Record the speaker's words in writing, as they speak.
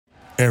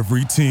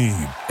Every team,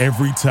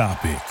 every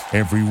topic,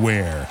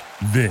 everywhere.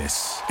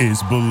 This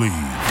is Believe.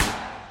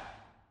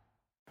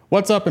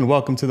 What's up and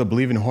welcome to the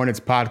Believe in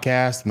Hornets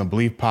podcast and the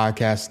Believe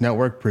Podcast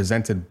Network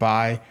presented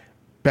by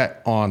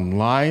Bet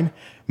Online.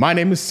 My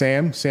name is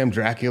Sam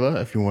Dracula,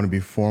 if you want to be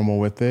formal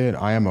with it.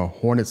 I am a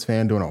Hornets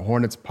fan doing a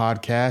Hornets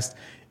podcast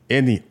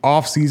in the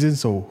offseason,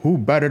 so who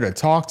better to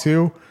talk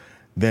to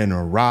than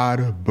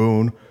Rod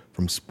Boone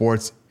from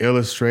Sports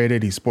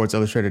Illustrated. He's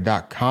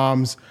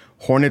sportsillustrated.com's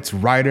Hornets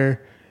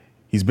writer.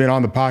 He's been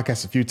on the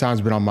podcast a few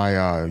times, been on my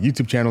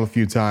YouTube channel a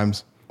few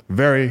times.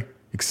 Very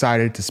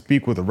excited to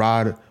speak with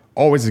Rod.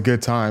 Always a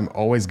good time,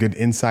 always good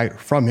insight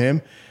from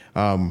him.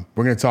 We're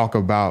going to talk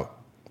about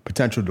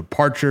potential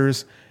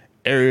departures,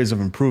 areas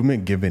of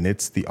improvement given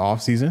it's the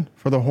offseason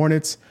for the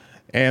Hornets,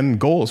 and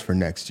goals for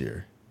next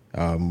year.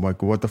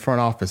 Like what the front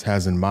office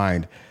has in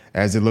mind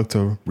as they look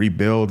to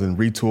rebuild and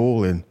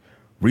retool and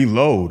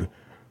reload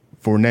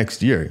for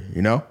next year,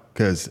 you know?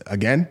 Because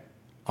again,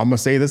 I'm going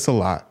to say this a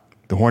lot.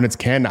 The Hornets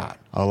cannot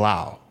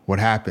allow what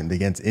happened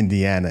against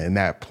Indiana in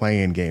that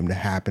play-in game to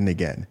happen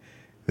again.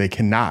 They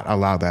cannot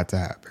allow that to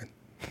happen.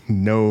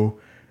 No.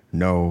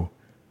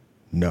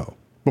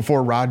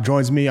 Before Rod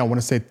joins me, I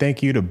want to say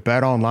thank you to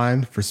Bet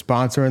Online for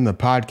sponsoring the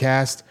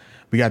podcast.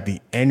 We got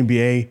the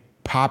NBA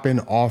popping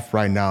off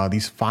right now.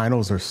 These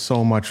finals are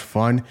so much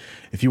fun.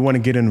 If you want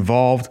to get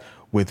involved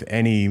with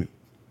any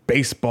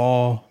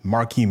baseball,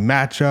 marquee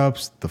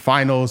matchups, the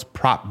finals,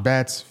 prop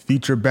bets,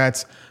 feature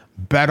bets,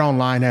 Bet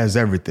Online has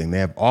everything. They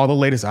have all the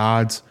latest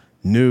odds,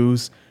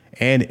 news,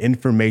 and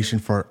information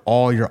for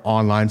all your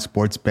online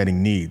sports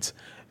betting needs.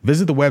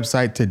 Visit the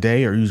website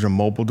today or use your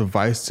mobile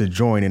device to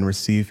join and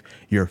receive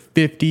your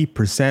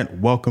 50%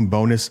 welcome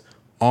bonus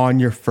on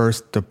your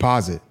first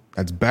deposit.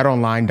 That's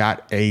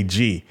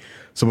betonline.ag.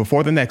 So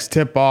before the next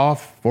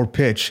tip-off or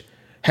pitch,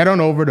 head on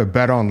over to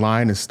Bet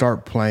Online and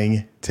start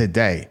playing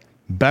today.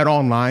 Bet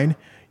Online,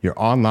 your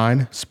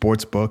online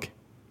sportsbook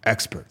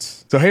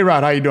experts. So hey,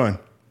 Rod, how you doing?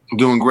 I'm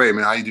doing great,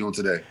 man. How you doing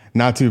today?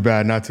 Not too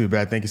bad.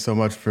 Thank you so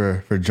much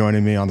for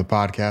joining me on the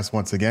podcast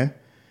once again.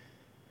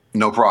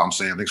 No problem,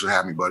 Sam. Thanks for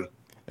having me, buddy.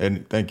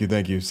 And thank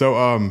you. So,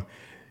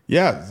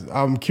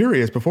 I'm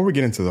curious, before we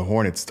get into the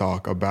Hornets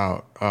talk,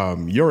 about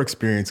your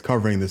experience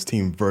covering this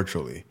team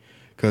virtually.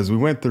 Because we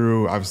went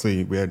through,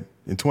 obviously, we had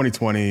in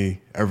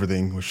 2020,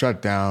 everything was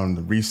shut down,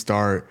 the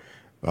restart,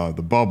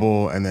 the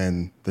bubble, and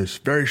then this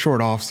very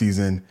short off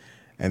season.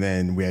 And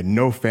then we had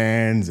no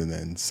fans and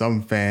then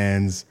some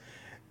fans.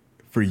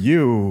 For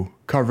you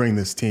covering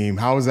this team,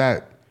 how's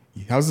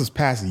this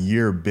past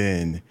year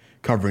been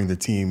covering the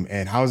team,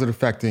 and how is it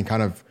affecting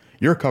kind of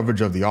your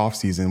coverage of the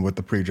offseason with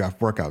the pre-draft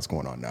workouts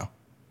going on now?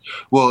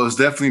 Well, it's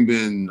definitely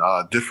been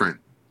different,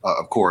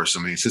 of course.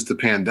 I mean, since the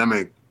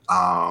pandemic,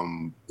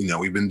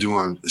 we've been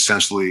doing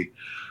essentially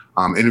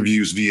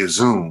interviews via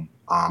Zoom,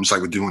 just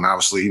like we're doing,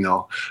 obviously,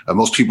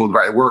 most people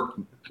at work,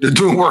 they're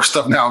doing work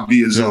stuff now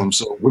via Zoom,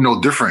 so we're no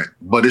different.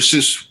 But it's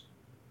just,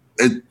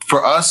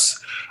 for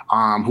us,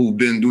 who've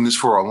been doing this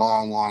for a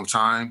long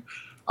time,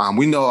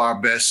 we know our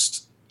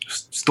best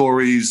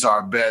stories,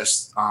 our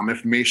best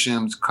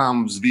information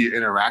comes via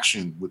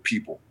interaction with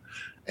people.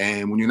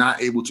 And when you're not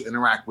able to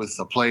interact with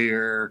a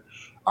player,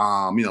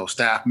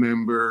 staff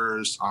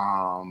members,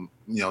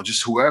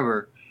 just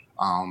whoever,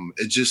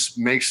 it just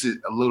makes it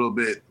a little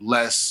bit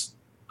less,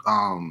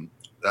 I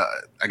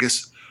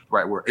guess, the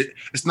right word.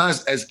 It's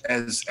not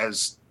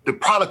as the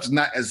product is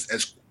not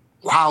as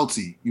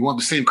quality. You want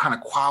the same kind of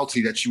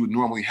quality that you would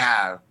normally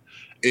have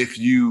if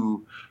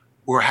you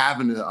were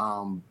having to,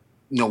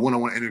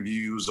 one-on-one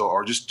interviews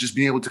or just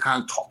being able to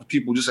kind of talk to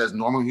people just as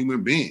normal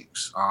human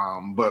beings.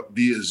 But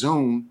via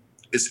Zoom,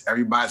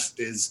 everybody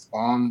is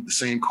on the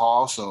same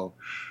call. So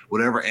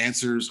whatever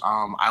answers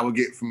I would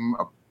get from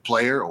a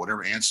player or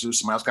whatever answers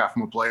somebody else got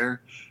from a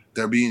player,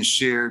 they're being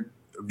shared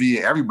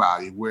via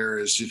everybody.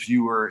 Whereas if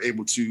you were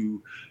able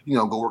to,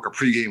 go work a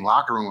pregame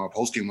locker room or a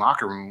postgame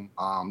locker room,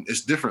 it's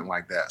different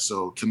like that.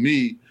 So to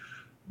me,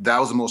 that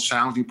was the most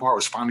challenging part,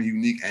 was finding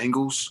unique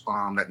angles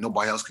that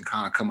nobody else can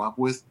kind of come up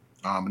with.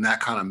 And that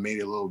kind of made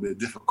it a little bit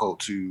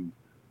difficult to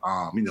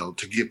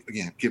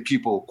give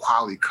people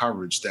quality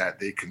coverage that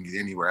they couldn't get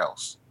anywhere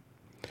else.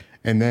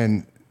 And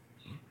then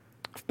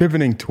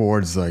pivoting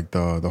towards like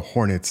the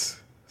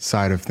Hornets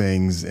side of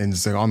things and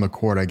just like on the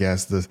court, I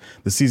guess the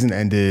season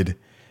ended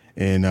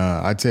in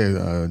I'd say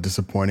a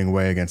disappointing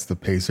way against the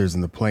Pacers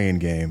in the play-in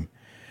game.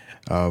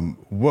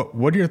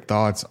 What are your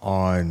thoughts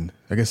on,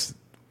 I guess,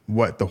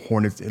 what the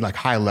Hornets, like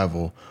high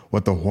level,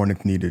 what the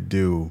Hornets need to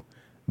do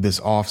this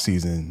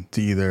offseason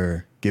to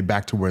either get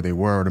back to where they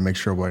were or to make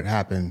sure what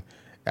happened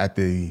at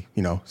the,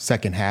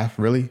 second half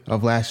really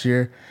of last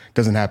year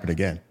doesn't happen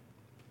again?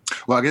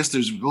 Well, I guess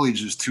there's really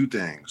just two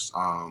things.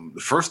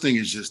 The first thing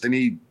is just they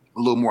need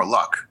a little more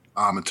luck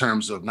in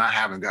terms of not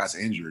having guys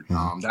injured.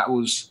 That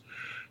was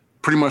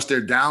pretty much their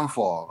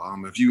downfall.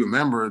 If you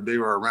remember, they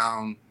were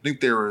around, I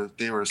think they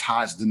were as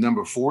high as the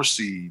number 4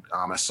 seed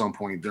at some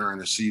point during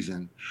the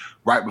season,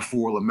 right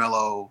before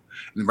LaMelo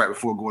and right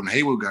before Gordon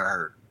Hayward got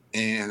hurt.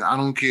 And I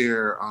don't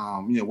care,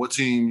 what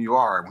team you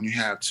are, when you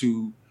have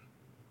two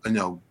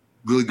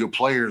really good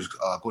players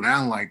go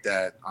down like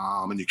that,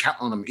 and you count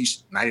on them each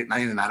night in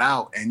and night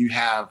out, and you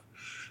have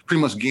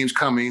pretty much games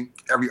coming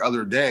every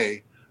other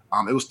day.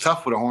 It was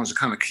tough for the Hornets to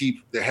kind of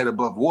keep their head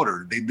above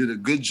water. They did a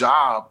good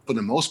job for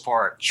the most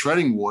part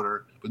treading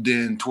water, but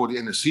then toward the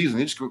end of the season,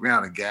 they just ran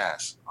out of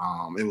gas.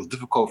 It was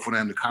difficult for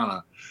them to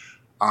kind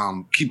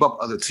of keep up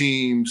other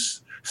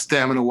teams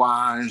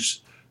stamina-wise.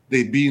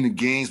 They'd be in the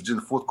games, but in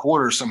the fourth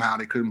quarter, somehow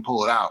they couldn't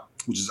pull it out,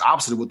 which is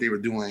opposite of what they were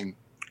doing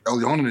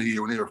early on in the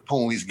year when they were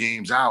pulling these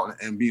games out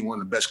and being one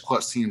of the best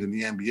clutch teams in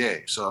the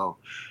NBA. So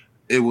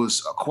it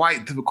was a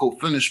quite difficult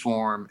finish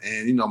for him.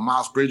 And,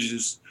 Miles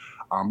Bridges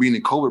being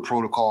in COVID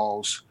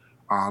protocols,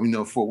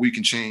 for a week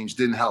and change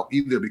didn't help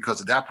either,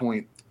 because at that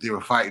point they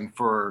were fighting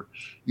for,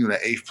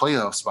 that 8th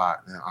playoff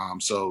spot.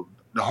 So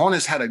the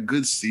Hornets had a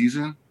good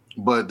season,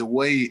 but the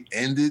way it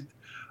ended,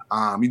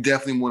 you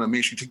definitely want to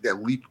make sure you take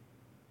that leap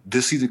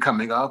this season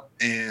coming up.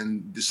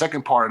 And the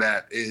second part of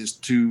that is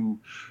to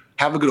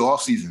have a good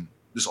offseason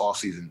this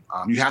offseason.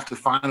 You have to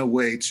find a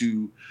way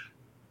to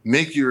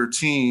make your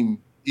team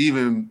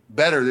even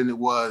better than it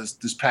was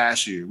this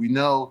past year. We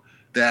know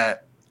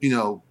that,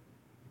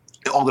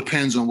 it all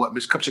depends on what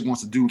Mitch Kupchak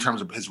wants to do in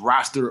terms of his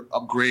roster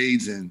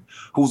upgrades and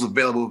who's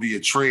available via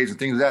trades and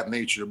things of that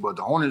nature. But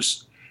the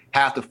Hornets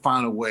have to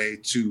find a way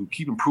to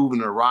keep improving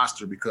their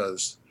roster,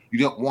 because you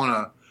don't want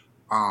to,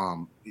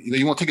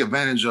 you want to take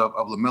advantage of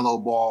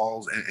LaMelo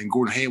Ball's and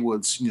Gordon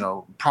Hayward's,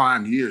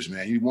 prime years,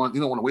 man. You don't want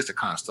to waste that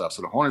kind of stuff.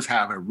 So the Hornets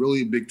have a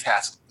really big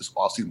task this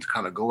offseason to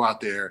kind of go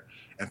out there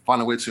and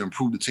find a way to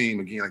improve the team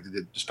again, like they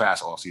did this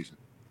past offseason.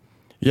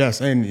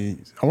 Yes,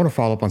 and I want to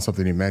follow up on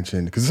something you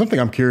mentioned, because it's something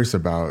I'm curious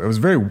about. It was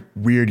a very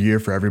weird year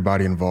for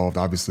everybody involved.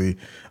 Obviously,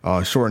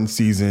 shortened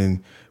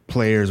season,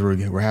 players were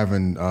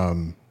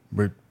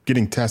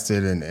getting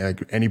tested, and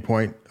at any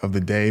point of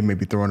the day,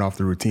 maybe throwing off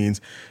the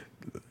routines.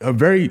 A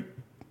very,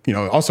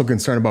 also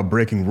concerned about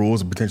breaking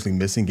rules and potentially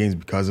missing games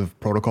because of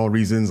protocol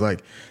reasons.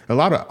 Like a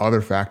lot of other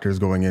factors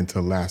going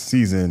into last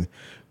season,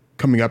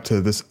 coming up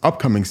to this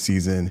upcoming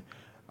season.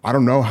 I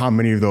don't know how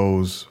many of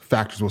those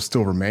factors will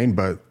still remain,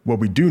 but what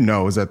we do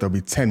know is that there'll be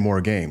 10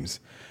 more games.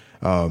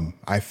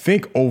 I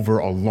think over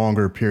a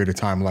longer period of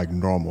time, like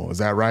normal. Is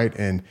that right?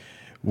 And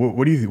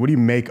what do you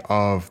make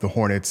of the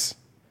Hornets?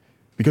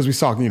 Because we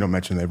saw,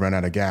 mention they run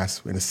out of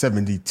gas in a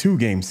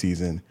 72-game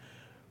season.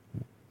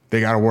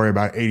 They got to worry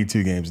about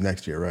 82 games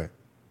next year, right?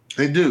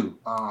 They do.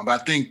 But I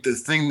think the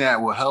thing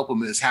that will help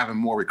them is having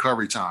more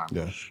recovery time.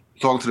 Yeah.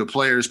 Talking to the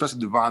players,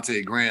 especially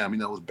Devontae Graham,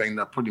 was banged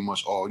up pretty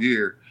much all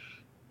year.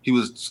 He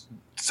was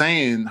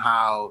saying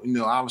how,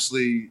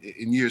 obviously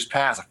in years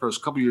past, the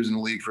first couple years in the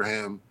league for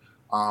him,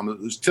 it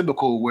was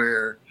typical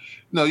where,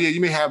 you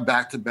may have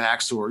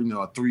back-to-backs or,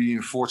 a 3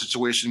 and 4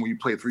 situation where you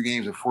play 3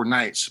 games in 4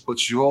 nights,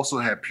 but you also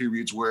had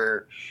periods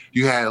where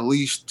you had at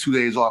least 2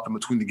 days off in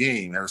between the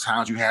game. There was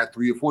times you had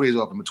 3 or 4 days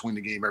off in between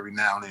the game every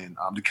now and then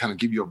to kind of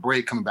give you a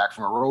break coming back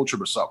from a road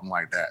trip or something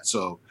like that.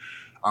 So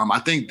I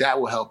think that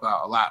will help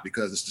out a lot,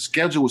 because the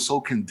schedule was so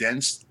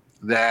condensed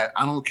that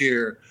I don't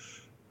care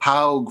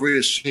how great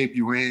a shape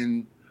you're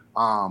in,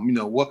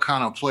 what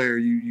kind of player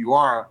you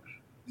are,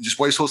 just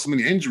why you so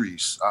many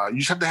injuries. You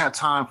just have to have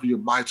time for your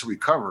body to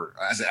recover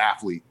as an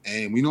athlete.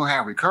 And we don't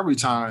have recovery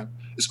time.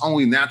 It's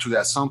only natural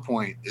that at some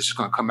point it's just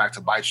going to come back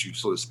to bite you,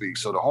 so to speak.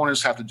 So the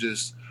Hornets have to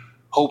just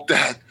hope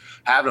that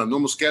having a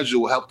normal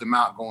schedule will help them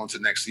out going into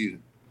next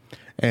season.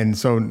 And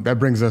so that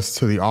brings us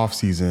to the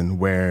offseason,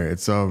 where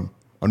it's a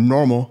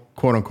normal,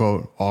 quote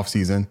unquote,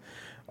 offseason.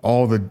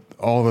 All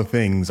the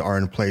things are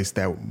in place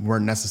that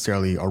weren't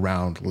necessarily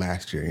around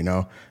last year.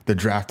 The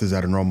draft is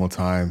at a normal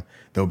time.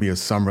 There'll be a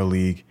summer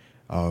league,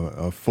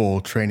 a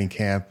full training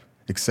camp,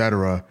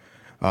 etc.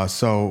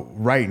 So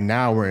right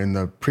now we're in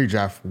the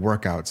pre-draft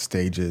workout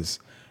stages.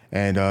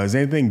 And is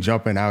anything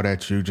jumping out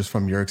at you just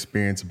from your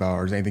experience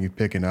or is anything you're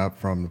picking up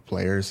from the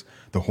players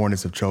the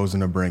Hornets have chosen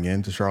to bring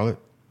into Charlotte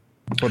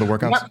for the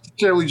workouts? Not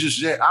necessarily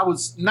just yet. I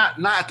was not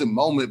at the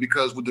moment,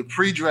 because with the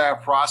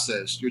pre-draft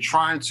process, you're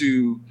trying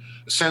to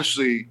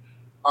essentially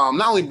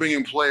not only bring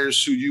in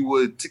players who you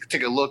would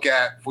take a look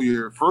at for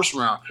your first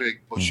round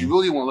pick, but you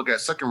really want to look at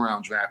second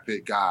round draft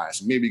pick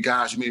guys, maybe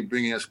guys you may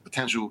bring in as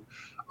potential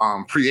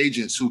free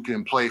agents who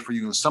can play for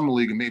you in summer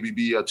league and maybe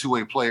be a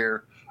two-way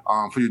player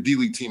for your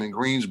D-League team in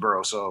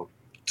Greensboro. So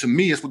to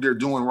me, it's what they're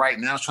doing right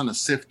now, is trying to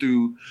sift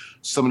through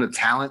some of the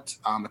talent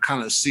to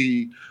kind of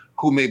see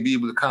who may be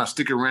able to kind of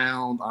stick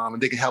around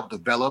and they can help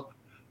develop.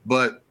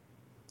 But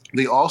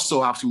they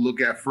also obviously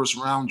look at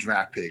first-round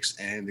draft picks,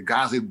 and the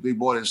guys they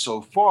brought in so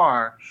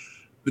far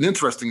been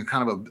interesting in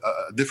kind of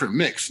a different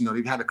mix.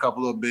 They've had a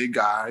couple of big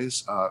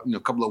guys, a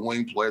couple of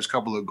wing players, a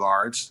couple of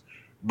guards,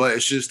 but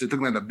it's just they're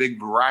looking at a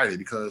big variety,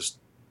 because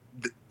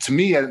to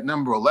me at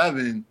number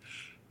 11,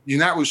 you're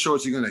not really sure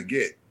what you're going to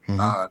get in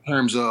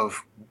terms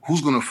of who's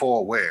going to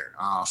fall where.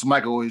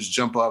 Somebody can always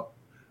jump up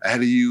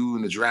ahead of you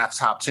in the draft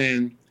top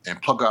 10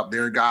 and plug up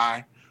their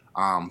guy.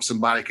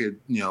 Somebody could,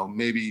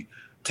 maybe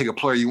take a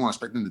player you want to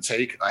expect them to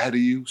take ahead of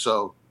you.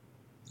 So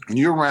when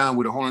you're around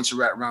with the Hornets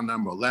are at round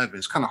number 11,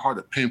 it's kind of hard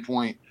to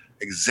pinpoint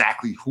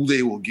exactly who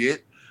they will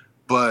get.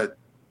 But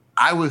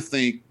I would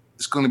think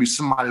it's going to be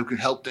somebody who can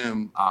help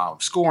them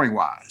scoring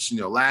wise.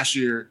 Last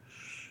year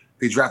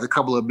they drafted a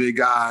couple of big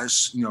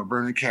guys,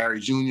 Vernon Carey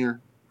Jr.,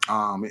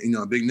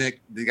 Big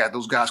Nick. They got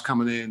those guys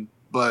coming in.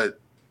 But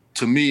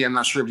to me, I'm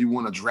not sure if you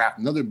want to draft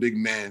another big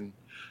man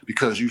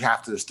because you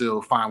have to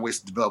still find ways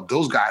to develop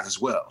those guys as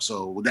well.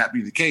 So would that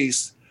be the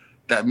case?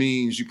 That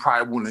means you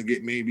probably want to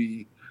get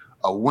maybe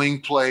a wing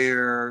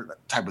player,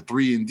 type of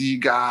 3-and-D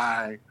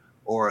guy,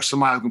 or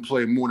somebody who can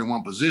play more than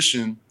one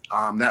position.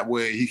 That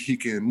way he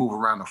can move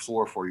around the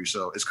floor for you.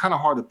 So it's kind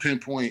of hard to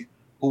pinpoint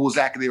who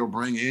exactly they will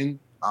bring in,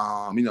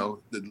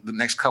 the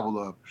next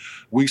couple of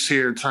weeks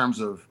here in terms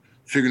of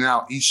figuring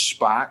out each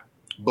spot.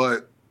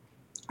 But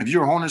if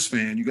you're a Hornets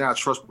fan, you got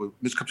to trust what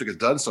Mitch Kupchak has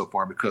done so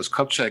far because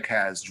Kupchak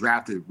has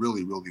drafted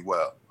really, really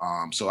well.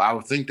 So I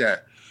would think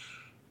that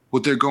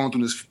what they're going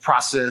through this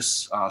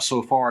process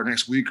so far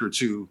next week or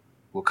two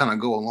will kind of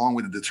go along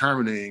with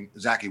determining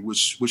exactly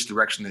which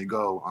direction they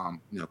go,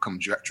 come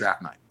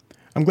draft night.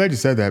 I'm glad you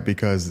said that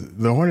because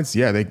the Hornets,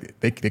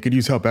 they could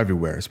use help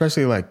everywhere,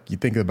 especially like you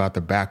think about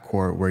the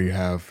backcourt where you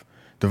have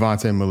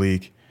Devontae,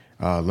 Malik,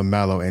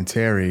 LaMelo, and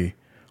Terry.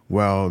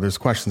 Well, there's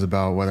questions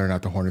about whether or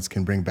not the Hornets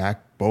can bring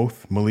back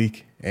both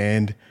Malik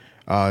and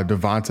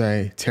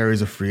Devontae.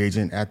 Terry's a free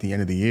agent at the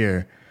end of the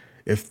year.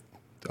 If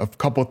a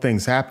couple of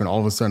things happen, all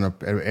of a sudden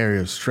an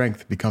area of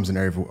strength becomes an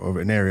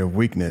area of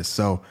weakness.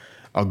 So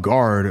a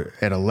guard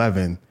at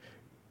 11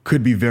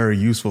 could be very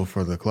useful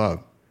for the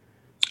club.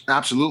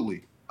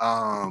 Absolutely.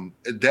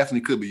 It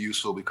definitely could be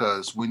useful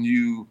because when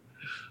you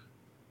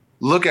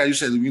look at,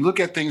 when you look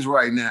at things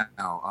right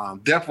now,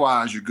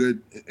 depth-wise, you're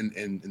good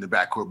in the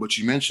backcourt. But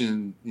you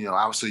mentioned,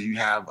 obviously you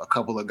have a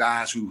couple of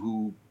guys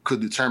who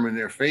could determine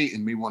their fate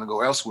and may want to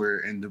go elsewhere.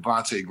 And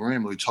Devontae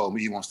Graham really told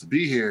me he wants to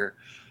be here.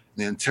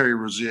 And then Terry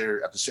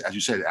Rozier, as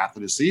you said, after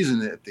the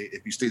season,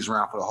 if he stays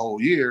around for the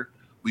whole year,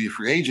 will be a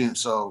free agent.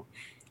 So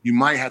you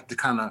might have to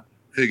kind of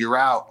figure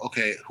out,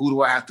 okay, who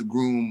do I have to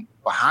groom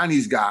behind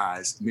these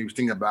guys? Maybe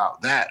think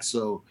about that.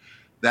 So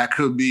that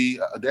could be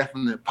a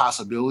definite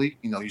possibility.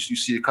 You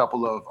see a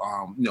couple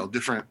of,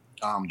 different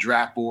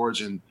draft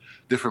boards and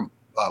different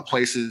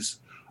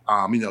places,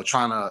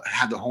 trying to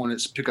have the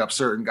Hornets pick up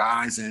certain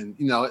guys. And,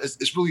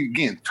 it's really,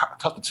 again,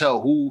 tough to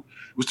tell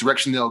which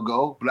direction they'll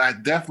go. But I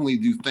definitely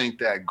do think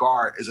that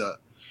guard is a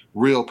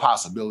real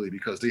possibility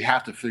because they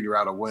have to figure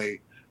out a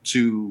way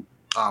to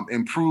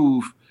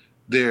improve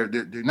they're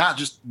not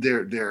just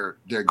their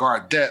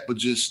guard depth, but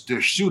just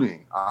their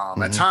shooting.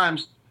 At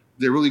times,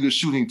 they're really good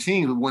shooting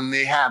teams, but when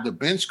they have the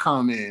bench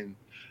come in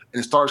and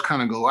the stars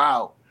kind of go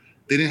out,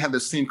 they didn't have the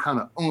same kind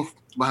of oomph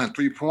behind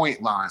the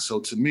 3-point line. So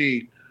to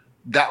me,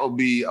 that would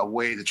be a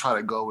way to try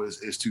to go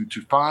is to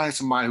find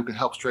somebody who can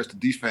help stretch the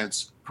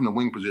defense from the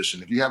wing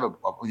position. If you have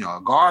a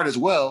guard as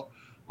well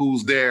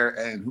who's there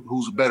and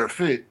who's a better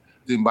fit,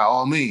 then by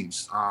all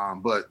means.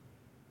 But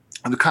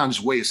I'm kind of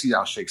just wait to see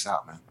how it shakes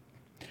out, man.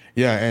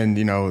 Yeah, and,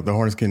 the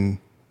Hornets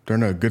they're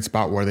in a good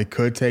spot where they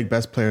could take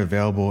best player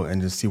available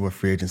and just see what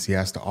free agency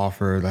has to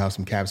offer. They'll have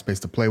some cap space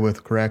to play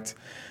with, correct?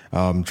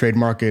 Trade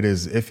market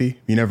is iffy.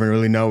 You never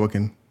really know what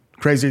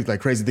crazy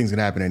things can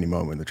happen any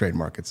moment in the trade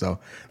market. So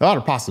a lot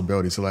of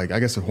possibilities. So, I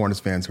guess the Hornets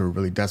fans who are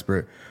really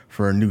desperate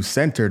for a new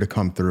center to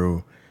come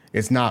through,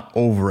 it's not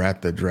over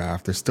at the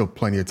draft. There's still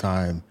plenty of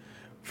time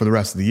for the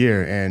rest of the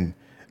year. And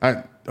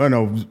I don't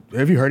know,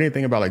 have you heard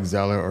anything about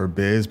Zeller or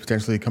Biz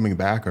potentially coming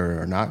back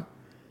or not?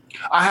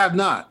 I have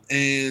not.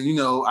 And,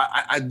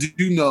 I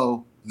do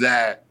know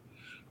that,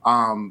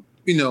 talking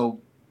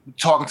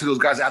to those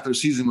guys after the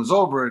season was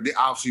over, they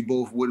obviously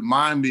both wouldn't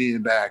mind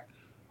being back.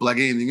 But like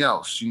anything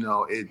else,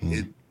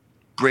 it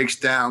breaks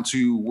down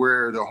to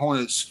where the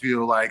Hornets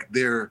feel like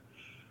their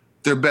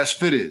best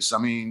fit is. I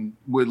mean,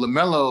 with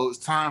LaMelo, it's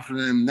time for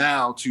them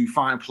now to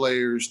find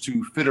players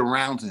to fit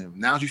around him.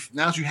 Now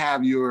that you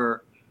have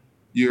your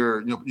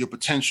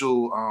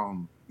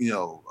potential,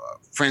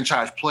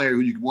 franchise player who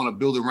you want to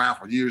build around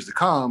for years to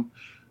come,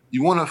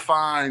 you want to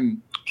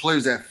find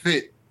players that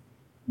fit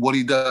what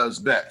he does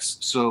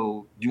best.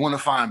 So you want to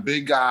find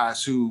big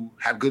guys who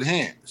have good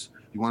hands.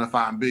 You want to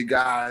find big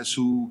guys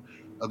who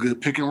are good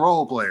pick and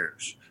roll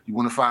players. You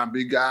want to find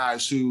big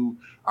guys who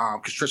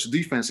can stretch the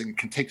defense and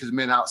can take his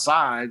men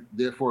outside,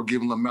 therefore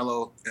giving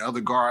LaMelo and other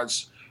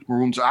guards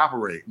room to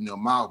operate.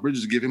 Miles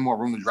Bridges give him more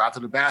room to drive to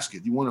the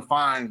basket. You want to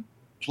find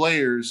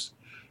players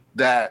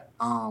that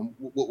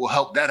will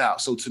help that out.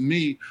 So to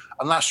me,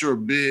 I'm not sure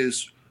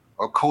Biz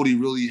or Cody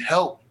really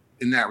help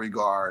in that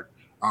regard.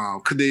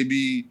 Could they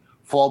be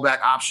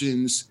fallback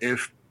options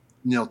if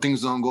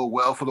things don't go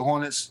well for the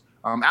Hornets?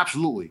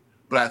 Absolutely.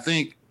 But I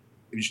think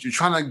if you're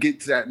trying to get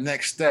to that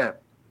next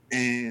step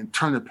and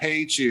turn the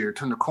page here,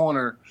 turn the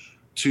corner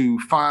to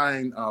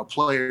find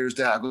players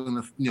that are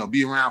going to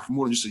be around for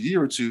more than just a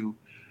year or two,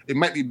 it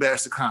might be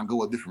best to kind of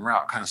go a different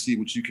route, kind of see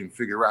what you can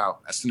figure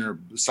out at center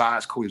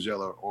besides Cody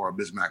Zeller or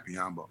Bismack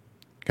Biyombo.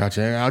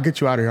 Gotcha. I'll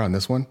get you out of here on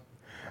this one.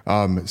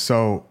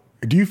 So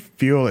do you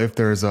feel if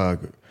there's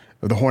the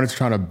Hornets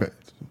trying to,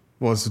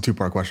 well, it's a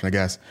two-part question, I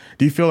guess.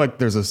 Do you feel like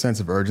there's a sense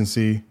of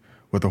urgency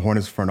with the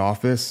Hornets front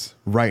office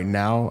right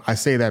now. I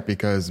say that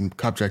because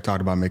Kupchak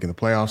talked about making the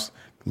playoffs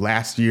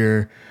last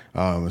year,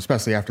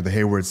 especially after the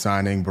Hayward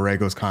signing.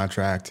 Borrego's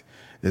contract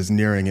is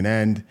nearing an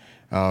end.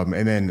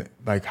 And then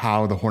like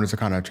how the Hornets are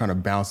kind of trying to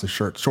balance the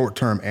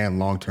short-term and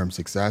long-term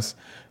success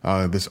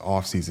this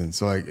offseason.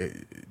 So like,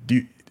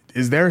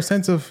 is there a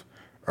sense of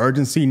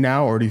urgency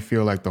now, or do you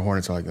feel like the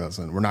Hornets are like,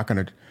 listen, we're not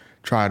going to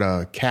try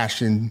to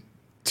cash in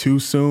too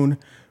soon,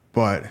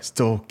 but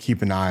still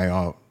keep an eye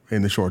out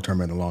in the short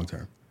term and the long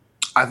term?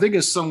 I think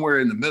it's somewhere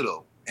in the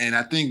middle. And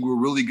I think we'll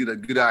really get a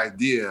good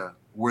idea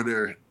where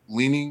they're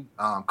leaning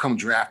come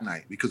draft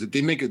night. Because if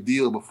they make a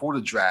deal before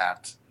the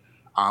draft,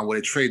 where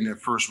they're trading their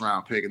first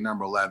round pick at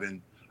number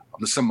 11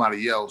 to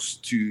somebody else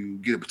to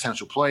get a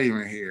potential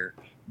player in here,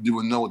 you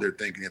will know what they're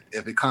thinking.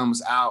 If it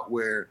comes out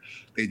where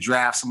they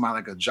draft somebody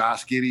like a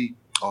Josh Giddey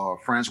or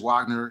Franz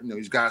Wagner,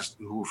 these guys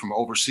who are from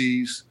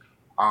overseas,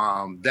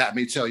 that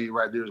may tell you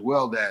right there as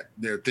well that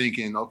they're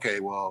thinking, okay,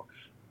 well,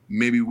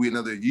 maybe we're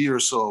another year or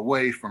so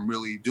away from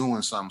really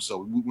doing something. So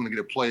we want to get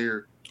a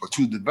player or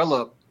two to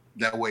develop.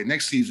 That way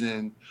next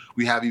season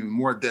we have even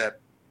more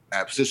depth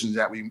at positions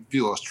that we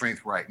feel are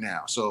strength right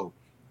now. So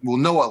we'll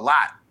know a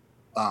lot,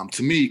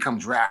 to me, come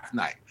draft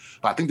night.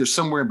 But I think there's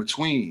somewhere in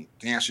between,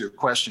 to answer your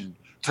question,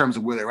 in terms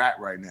of where they're at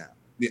right now.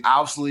 They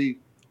obviously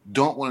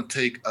don't want to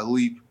take a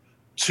leap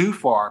too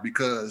far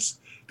because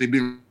they've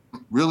been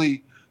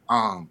really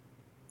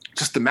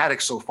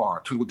systematic so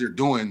far to what they're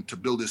doing to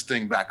build this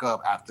thing back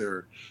up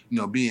after,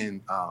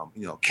 being,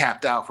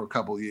 capped out for a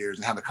couple of years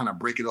and have to kind of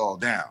break it all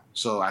down.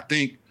 So I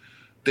think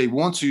they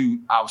want to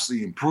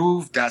obviously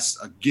improve. That's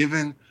a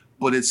given,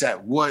 but it's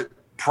at what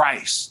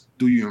price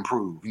do you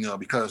improve?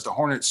 Because the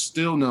Hornets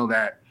still know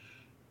that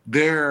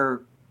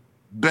their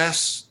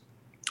best,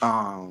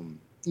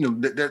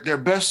 their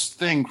best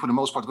thing for the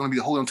most part is going to be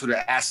to hold on to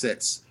their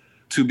assets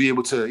to be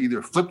able to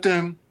either flip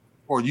them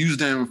or use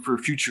them for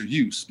future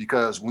use.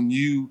 Because when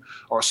you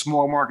are a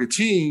small market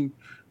team,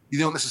 you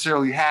don't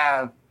necessarily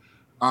have,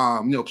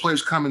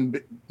 players coming,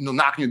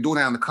 knocking your door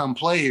down to come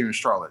play here in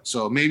Charlotte.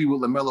 So maybe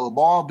with LaMelo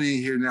Ball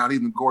being here now,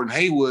 even Gordon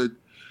Hayward,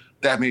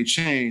 that may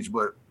change.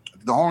 But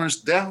the Hornets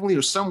definitely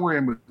are somewhere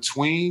in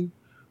between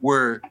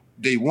where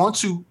they want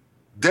to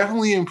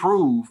definitely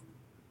improve,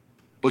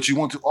 but you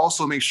want to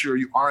also make sure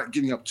you aren't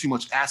giving up too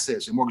much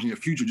assets and mortgaging your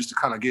future just to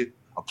kind of get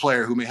a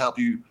player who may help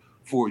you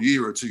for a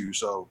year or two.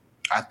 So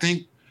I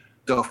think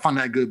they'll find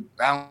that good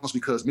balance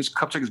because Mitch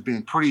Kupchak has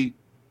been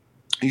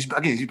he's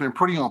been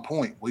pretty on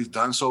point what he's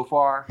done so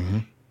far. Mm-hmm.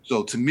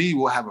 So to me,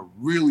 we'll have a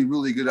really,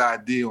 really good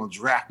idea on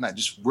draft night,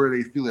 just where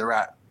they feel they're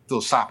at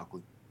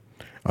philosophically.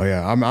 Oh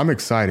yeah, I'm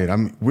excited.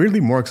 I'm weirdly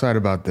more excited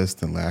about this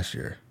than last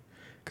year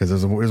because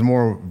there's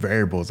more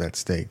variables at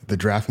stake. The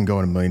draft can go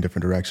in a million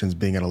different directions.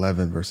 Being at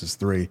 11 versus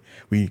 3,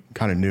 we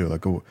kind of knew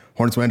like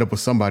Hornets will end up with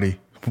somebody,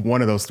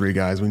 one of those 3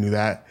 guys. We knew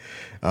that.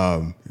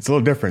 It's a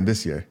little different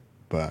this year,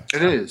 but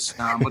it is.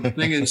 But the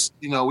thing is,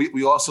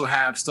 we also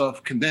have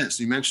stuff condensed.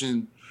 You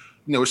mentioned,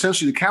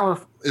 essentially the calendar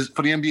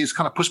for the NBA is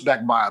kind of pushed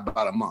back by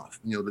about a month.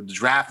 The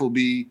draft will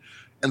be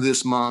in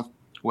this month.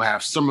 We'll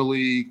have Summer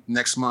League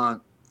next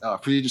month.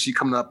 Free agency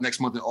coming up next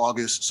month in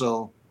August.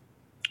 So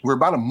we're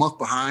about a month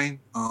behind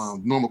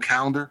normal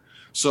calendar.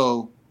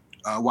 So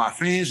while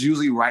fans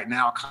usually right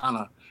now are kind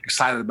of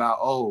excited about,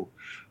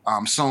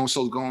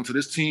 so-and-so's going to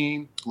this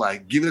team,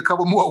 like give it a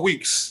couple more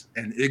weeks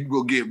and it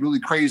will get really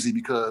crazy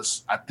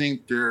because I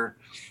think there are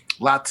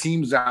a lot of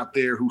teams out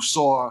there who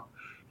saw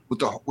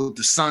what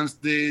the Suns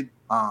did,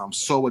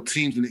 saw what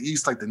teams in the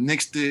East like the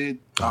Knicks did,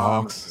 the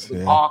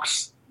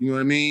Hawks, you know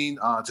what I mean,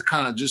 to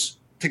kind of just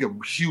take a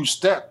huge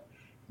step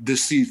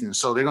this season.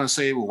 So they're going to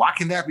say, well, why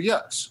can't that be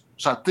us?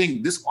 So I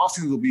think this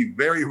offseason will be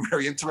very,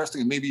 very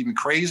interesting and maybe even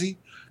crazy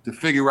to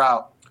figure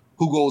out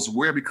who goes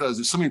where because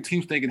there's so many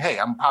teams thinking, hey,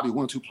 I'm probably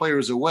 1 or 2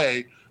 players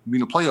away from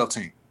being a playoff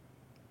team.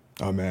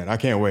 Oh, man, I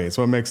can't wait. That's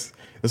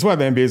why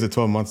the NBA is a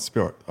 12-month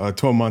sport,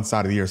 12 months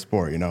out of the year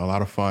sport. A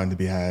lot of fun to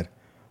be had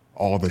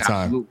all the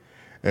time.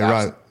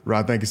 Hey,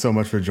 Rod, thank you so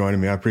much for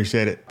joining me. I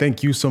appreciate it.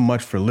 Thank you so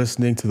much for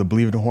listening to the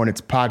Believe in the Hornets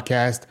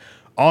podcast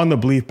on the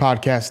Believe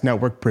Podcast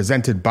Network,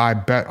 presented by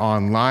Bet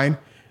Online.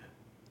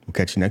 We'll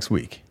catch you next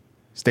week.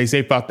 Stay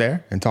safe out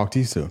there and talk to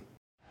you soon.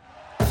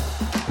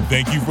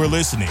 Thank you for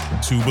listening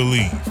to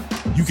Believe.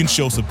 You can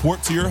show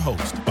support to your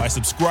host by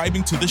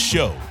subscribing to the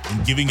show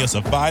and giving us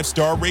a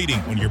 5-star rating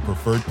on your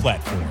preferred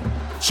platform.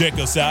 Check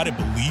us out at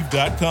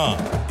Believe.com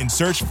and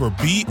search for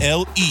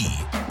BLEAV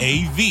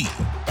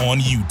on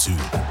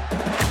YouTube.